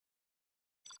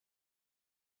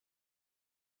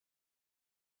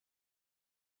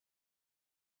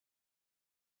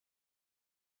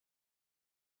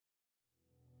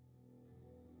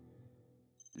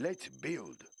Let's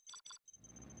build.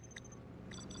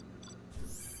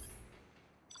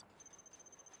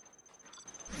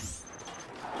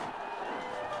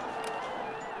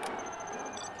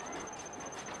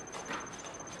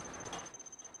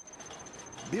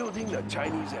 Building the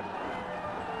Chinese Empire.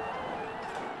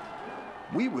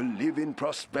 We will live in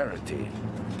prosperity.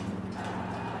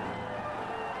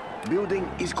 Building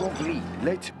is complete.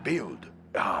 Let's build.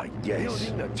 Ah, yes.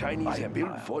 Building the Chinese Empire.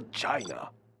 Build for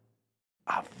China.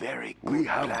 A very good We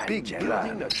have plan, big plans.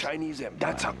 Building the Chinese Empire.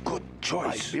 That's a good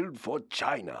choice. I build for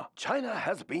China. China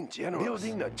has been generous.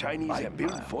 Building the Chinese Empire.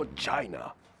 Build for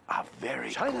China. A very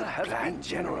China good has plan. Been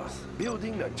generous.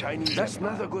 Building the Chinese That's Empire.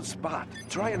 Another good spot.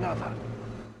 Try another.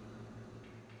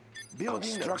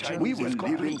 Building construction. We will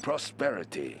live in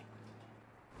prosperity.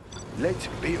 Let's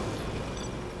build.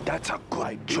 That's a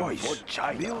good choice. For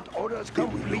China. Build orders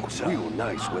complete. It looks real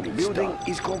nice when it's building done.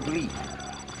 Is complete.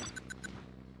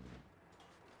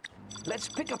 Let's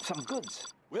pick up some goods.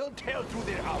 We'll tear through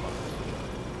their armor.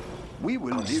 We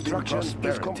will live in prosperity.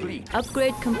 Is complete.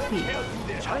 Upgrade complete.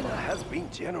 China has been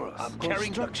generous. I'm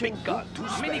carrying the big gun.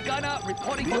 Minigunner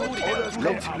reporting for duty.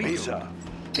 Let's build.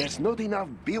 There's not enough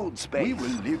build space. We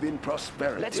will live in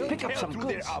prosperity. Let's pick up some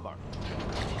goods.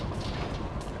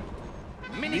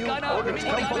 Minigunner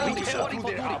reporting for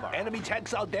duty. Enemy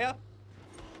tanks out there?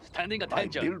 Standing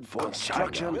attention. I build for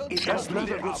construction. It's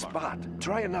another good spot.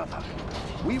 Try another.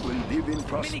 We will live in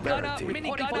prosperity.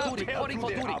 Minigunner reporting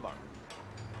for duty.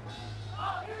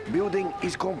 Building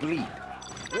is complete.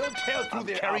 We'll tear through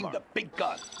their carrying the big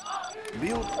gun.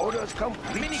 Build orders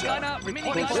complete. Minigunner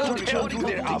reporting for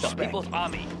duty. The People's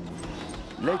Army.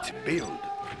 Let's build.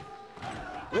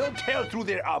 We'll tear through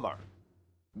their armor.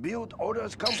 Build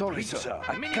orders complete. Sorry, sir.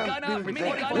 I can't build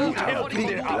that. We'll We have tear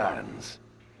big plans.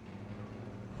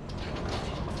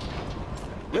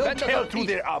 We'll tear through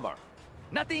their armor.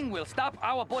 Nothing will stop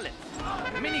our bullets.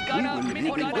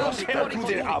 We'll tear through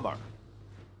their armor.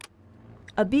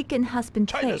 A beacon has been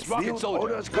China's placed. rocket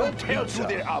soldiers will tear through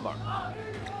their armor.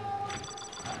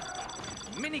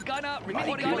 Minigunner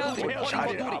reporting for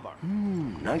duty.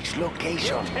 Nice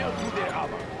location. We'll tear through their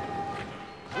armor.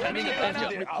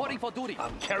 Minigunner reporting for duty.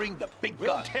 I'm carrying the big gun.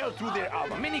 We'll tear through their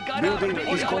armor. Minigunner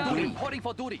reporting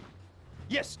for duty.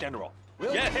 Yes, General.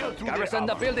 We'll tear through garrison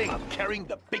the building. I'm carrying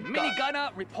the big gun.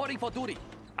 Minigunner reporting for duty.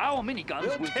 Our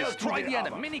miniguns will destroy the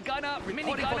enemy. Minigunner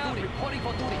reporting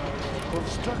for duty.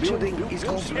 Construction building is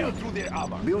complete. Through their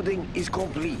armor. Building is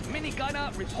complete.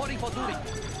 Minigunner reporting for duty.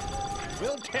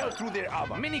 We'll tear through their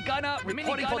armor. Minigunner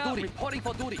reporting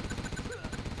for duty.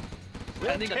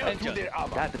 Standing attention.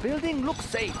 That building looks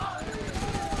safe.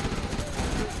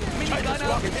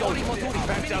 Minigunner reporting for duty.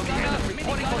 Minigunner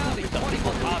reporting for duty. The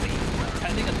People's Army.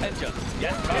 Standing attention.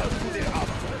 Yes, tear through their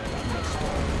armor.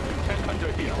 Tank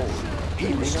under here. He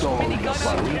installed very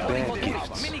bad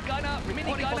gifts.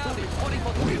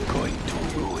 We're going to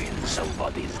ruin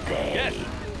somebody's day. Yes.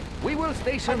 We will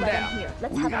station there.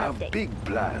 We have big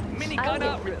plans.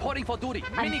 Minigunner reporting for duty.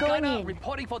 Minigunner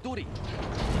reporting for duty.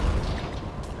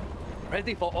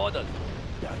 Ready for orders.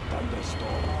 That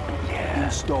thunderstorm. Yeah.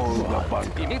 Install the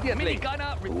bunker. Immediately.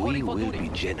 Minigunner reporting for duty. We will be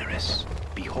generous.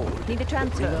 Behold. Need a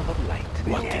transfer. Of light.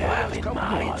 What do you have in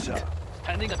mind?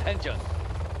 Standing attention.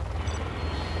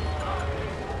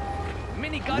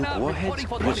 Minigunner reporting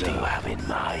for duty. What do you have in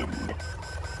mind?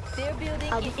 Their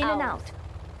building I'll be in and out.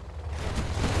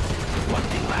 What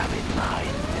do you have in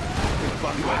mind?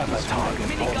 You have a target.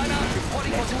 Minigunner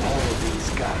reporting for duty. All these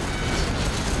guns.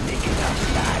 Make it up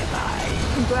bye-bye.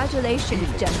 Congratulations,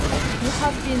 General. You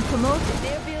have been promoted.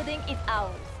 Their building is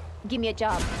ours. Give me a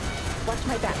job. Watch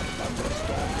my back.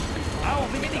 Our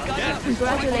minigunner.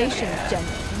 Congratulations,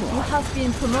 General. You have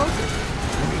been promoted.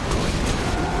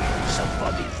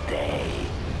 Somebody's day.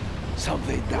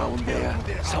 Something down there.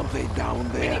 Something down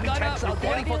there. Minigunner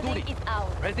reporting for duty.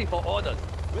 Ready for orders.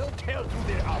 We'll tear through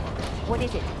their armor. What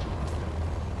is it?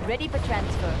 Ready for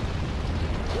transfer.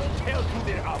 We'll tear through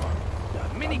their armor.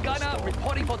 Minigunner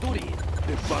reporting for duty.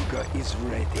 The bunker is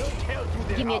ready. We'll tear through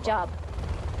their Give me a armor. job.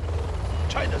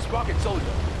 China's rocket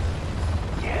soldier.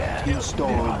 Yeah.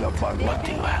 Install the bunker. What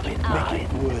do you have in mind? Make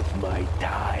it worth my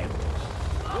time.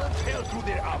 We'll tear through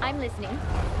their armor. I'm listening.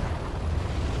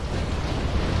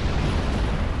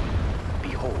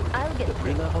 Behold, I'll get the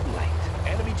bringer of light.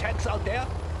 Enemy tanks out there?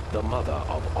 The mother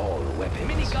of all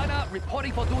weapons. Minigunner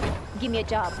reporting for duty. Give me a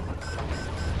job.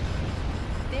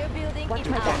 Their building What is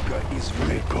the ours. bunker is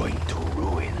really going to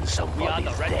ruin somebody's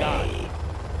the red day.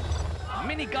 guard.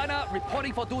 Minigunner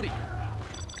reporting for duty.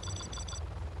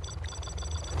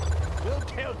 We'll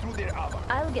tear through their armor.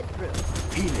 I'll get through.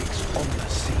 Felix on the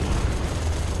scene.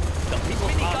 The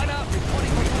People's Army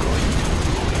reporting for duty.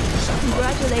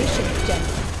 Congratulations,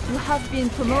 General. You have been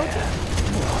promoted.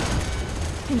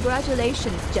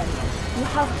 Congratulations, General. You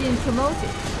have been promoted.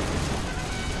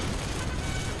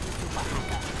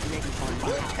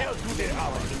 Hell to their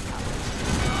armor.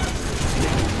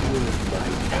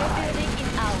 Building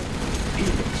is ours.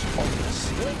 Helix on the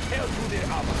sea. Hell to their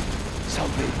armor.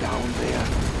 Something down there.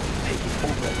 Take it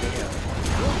over there.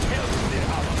 Hell to their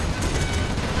armor.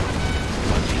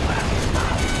 What do you have in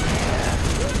mind there?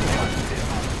 Hell to their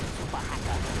armor.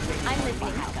 I'm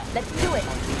listening. Let's do it.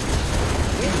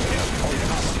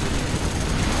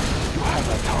 You have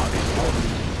a target for me.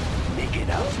 Making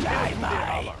a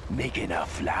flyby. Making a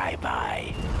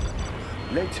flyby.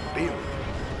 Let's build.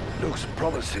 Looks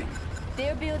promising.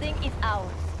 Their building is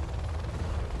ours.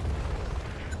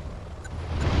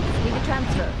 Need a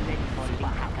transfer.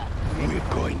 We're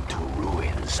going to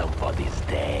ruin somebody's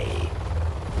day.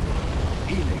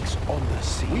 Helix on the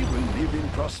sea. We will live in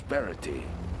prosperity.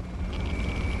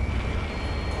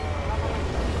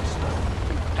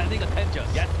 Pending attention.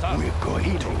 Yes, sir. We're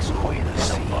going to ruin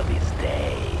somebody's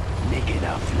day. Making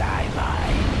a flyby.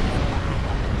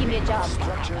 Give me a job.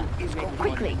 Construction is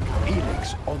complete. Quickly.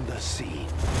 Helix on the sea.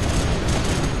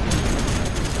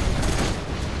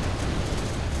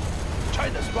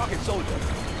 China's rocket soldier.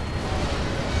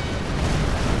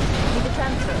 Need a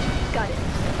transfer. Got it.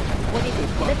 What is it?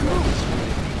 Let's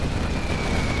move.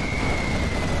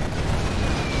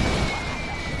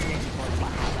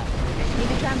 Need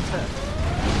a transfer.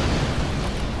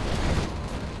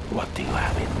 What do you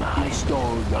have in mind?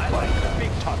 Install the bunker.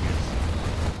 Big targets.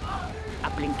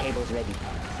 Uplink cables ready.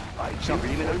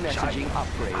 Subliminal Messaging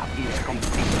upgrade is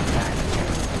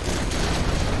complete.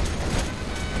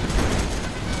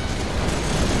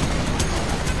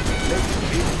 Let's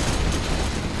build.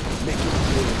 Make it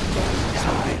good.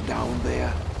 Something down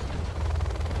there.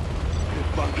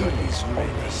 The bunker Is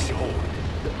ready. behold.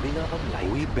 The bringer of light.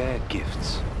 We bear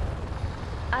gifts.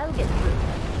 I'll get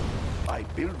through. I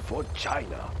build for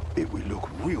China. It will look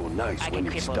real nice I when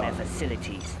can it's cripple their done.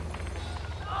 facilities.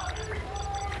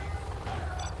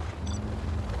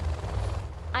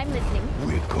 I'm listening.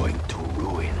 We're going to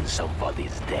ruin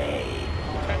somebody's day.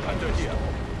 Tank under here.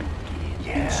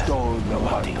 Yeah. Install the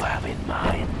what do you have in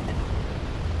mind?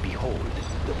 Behold,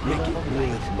 the make it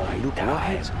worth my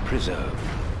time. Preserve.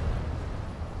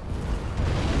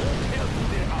 Hell to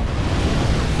their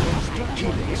armor.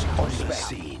 Helix on the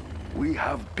scene. We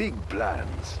have big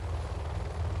plans.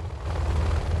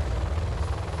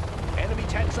 Enemy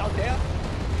tanks out there.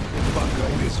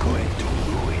 Bunker is going to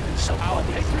ruin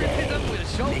somebody's day. Patriotism will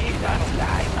show Make in it a battle.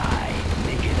 flyby.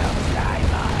 Make it a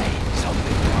flyby.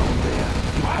 Something down there.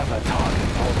 You have a target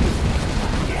for me.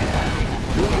 Yeah.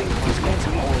 Moving is going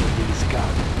to hold these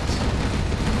guns.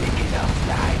 Make it a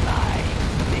flyby.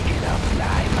 Make it a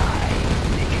flyby.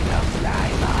 Make it a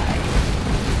flyby.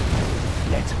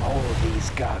 Let's hold these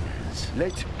guns.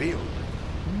 Let's build.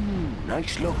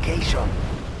 Nice location.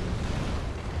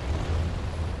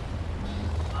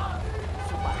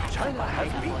 China has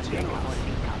been generous.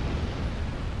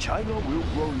 China will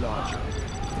grow larger.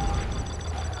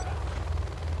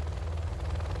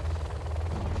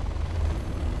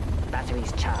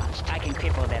 Batteries charged. I can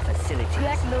cripple their facilities.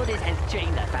 Black Lotus has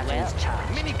joined us. Batteries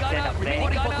charged. Mini Set gunner up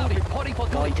ready. reporting for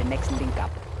Going duty. to next link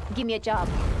up. Give me a job.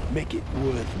 Make it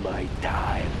worth my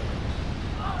time.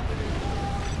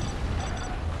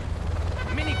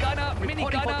 Mini gunner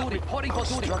reporting for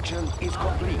duty. Construction is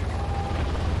complete.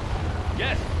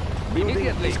 Yes. Building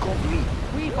Immediately. is complete.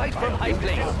 We fight from high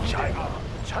Building places. for China.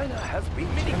 China has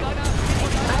been Mini generous.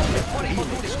 gunner reporting for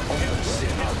Helix duty. on the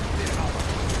city.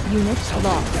 Unit Something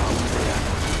lost. down there.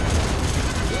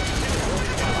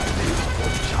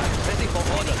 Ready for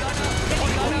order.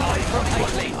 Mini gunner from high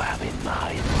What do you places. have in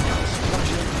mind?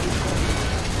 Construction is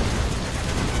complete.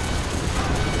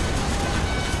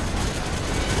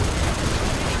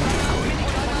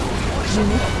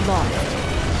 Unit lost.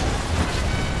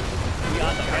 We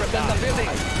are the best in the building.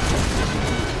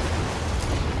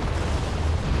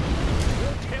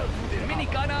 Mini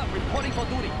gunner reporting for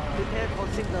duty. Prepare for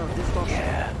signal distortion.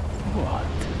 Yeah. What?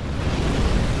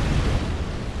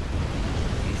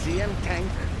 ECM tank.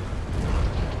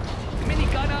 Mini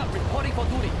gunner reporting for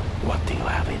duty. What do you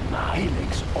have in mind?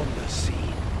 Helix on the scene.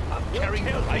 I'm carrying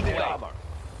Hell to light their armor.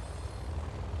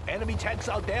 Enemy tanks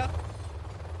out there.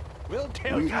 We'll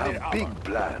tear We through their have armor. big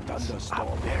plans. A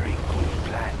very good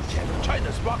plan, General.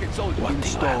 China's rocket soldier. What do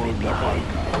you have in mind?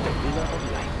 The pillar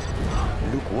of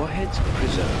light. Look warheads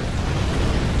preserved.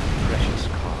 Precious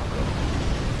cargo.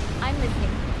 I'm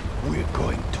listening. We're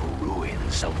going to ruin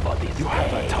somebody's day. You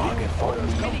have a target for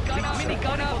me. Mini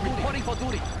gunner reporting for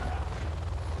duty.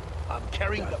 I'm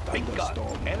carrying the big gun.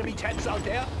 Enemy tanks out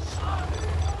there?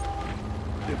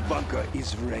 The bunker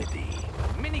is ready.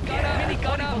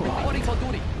 Minigunner, reporting for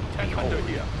duty. Tank under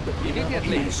here.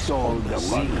 Immediately. Install the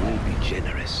bunker. We will be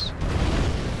generous.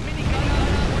 Minigunner,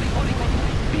 reporting for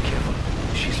duty. Be careful.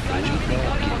 She's fragile.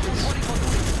 Reporting for duty.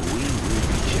 We will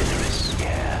be generous.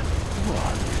 Yeah.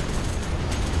 What?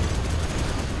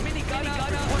 Minigunner,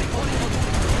 reporting for duty.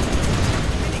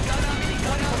 Minigunner,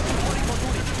 reporting for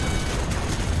duty.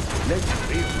 Let's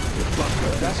build the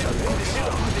bunker. That's a good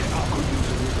start. Could use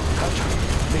a little touch-up.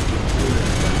 Make it good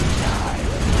every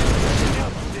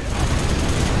time.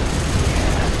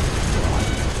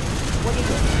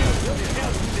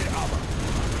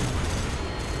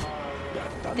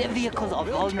 Their vehicles are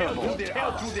vulnerable.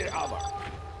 Tear through their armor.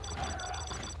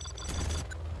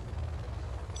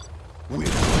 We're going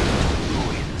to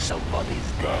ruin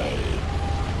somebody's day.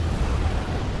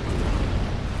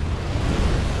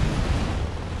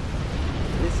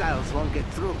 Missiles won't get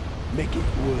through. Make it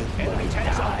worth Enemy my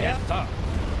tanks out there? time.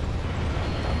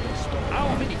 Sir.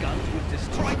 Our miniguns will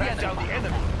destroy down the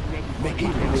enemy. Make it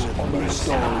worth my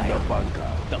time. The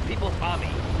bunker. The People's Army.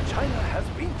 China has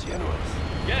been generous.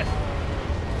 Yes.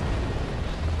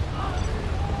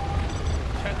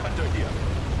 Tank under here.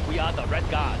 We are the Red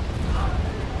Guard.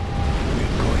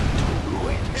 We're going to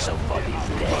ruin somebody's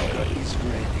day. The bunker is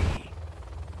ready.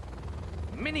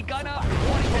 Minigunner,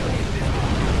 reporting for duty.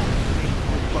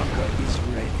 The bunker is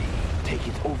ready. Take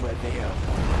it over there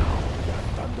for now. The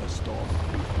thunderstorm.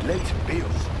 Let's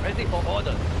build. Ready for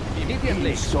orders.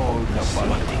 Immediately. Install the bunker.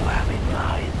 What do you have in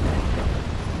mind?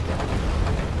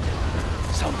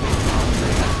 Something down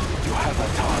there. You have a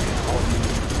target for me.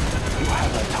 You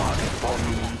have a target for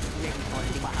me.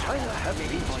 China has been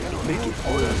generous. Make it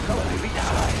orders come every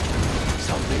time.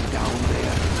 Something down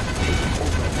there. Take it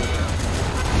over there.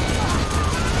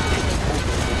 Take it over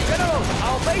there. General,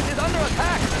 our base is under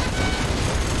attack.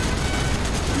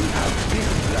 We have big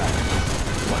plans.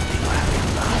 What do you have in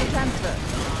mind? Transfer.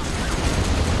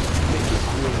 Make it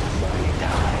worth my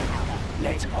time.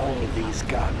 Let's hold these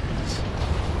guns.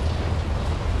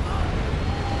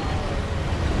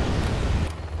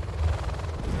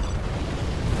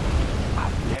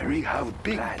 We have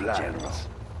big plans. General.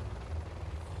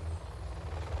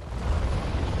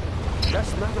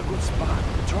 That's not a good spot.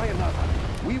 Try another.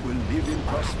 We will live in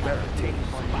prosperity.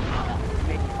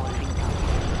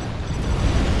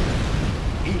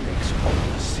 Helix on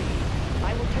the sea.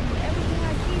 I will tell you everything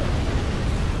I feel.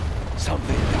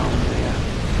 Something down there.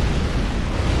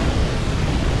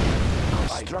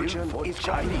 Construction is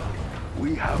Chinese.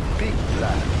 We have big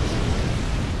plans.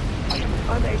 I am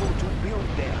unable to build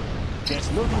there. There's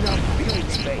not enough building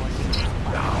space.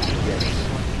 Ah, yes.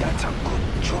 That's a good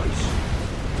choice.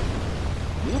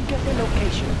 We'll get the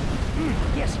location.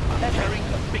 Yes, I'm carrying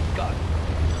the big gun.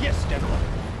 Yes, General.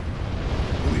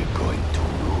 We're going to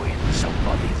ruin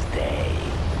somebody's day.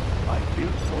 I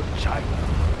built for China.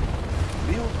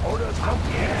 Build orders come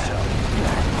here, sir.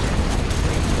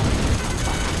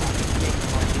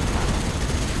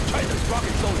 China's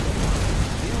rocket soldier.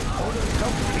 Build orders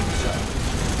complete, sir.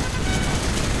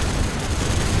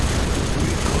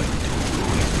 We're going to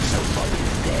ruin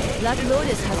somebody's day. Black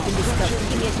Lotus has been discovered.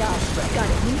 Give me a job. Got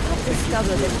it. We have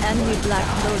discovered an enemy Black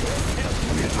Lotus.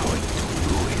 We're going to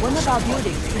ruin One of our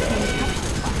buildings is being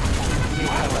captured. You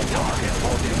have a target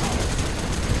for me.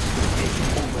 Take it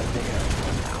over there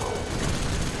for now.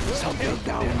 Something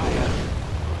down there.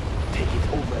 Take it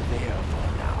over there for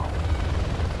now.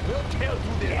 We'll tear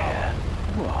through their armor.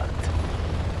 What?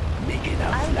 Make it a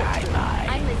I'm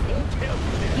flyby. listening.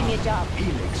 Give me a job.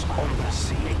 Helix on the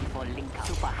sea. Ready for link up.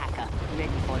 Super hacker.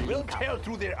 Ready for We'll link up. tear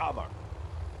through their armor.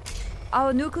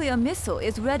 Our nuclear missile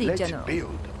is ready, Let's General.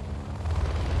 build.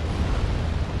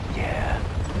 Yeah.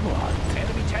 What?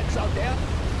 Enemy tanks out there?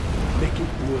 Make it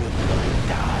worth my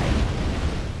time.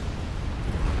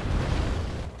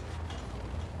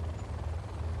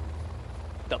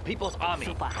 The People's Army.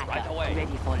 Super hacker. Right away.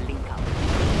 Ready for link up.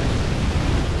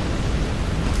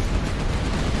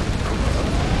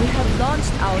 We have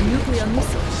launched our nuclear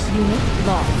missile. Unit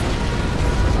lost.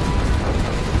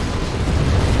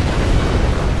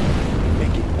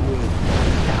 Make it worth my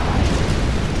time.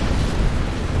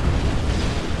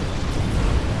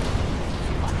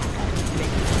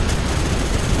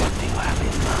 What do you have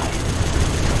in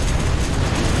mind?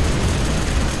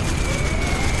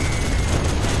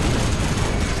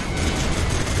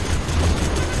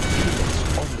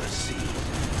 Helix on the sea.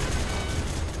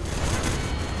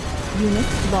 Unit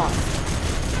lost.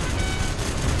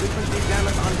 Frequency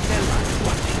damage on standby.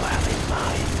 What do you have in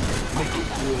mind? Make it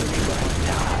worth my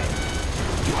time.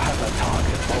 You have a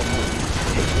target for me.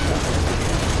 Take it over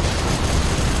there.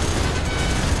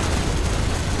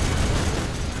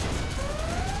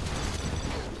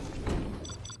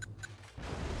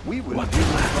 We will What build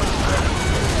will happen?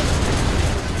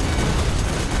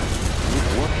 With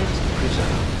warheads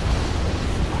preserved.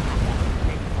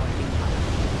 Ready for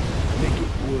incoming. Make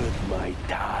it worth my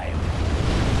time.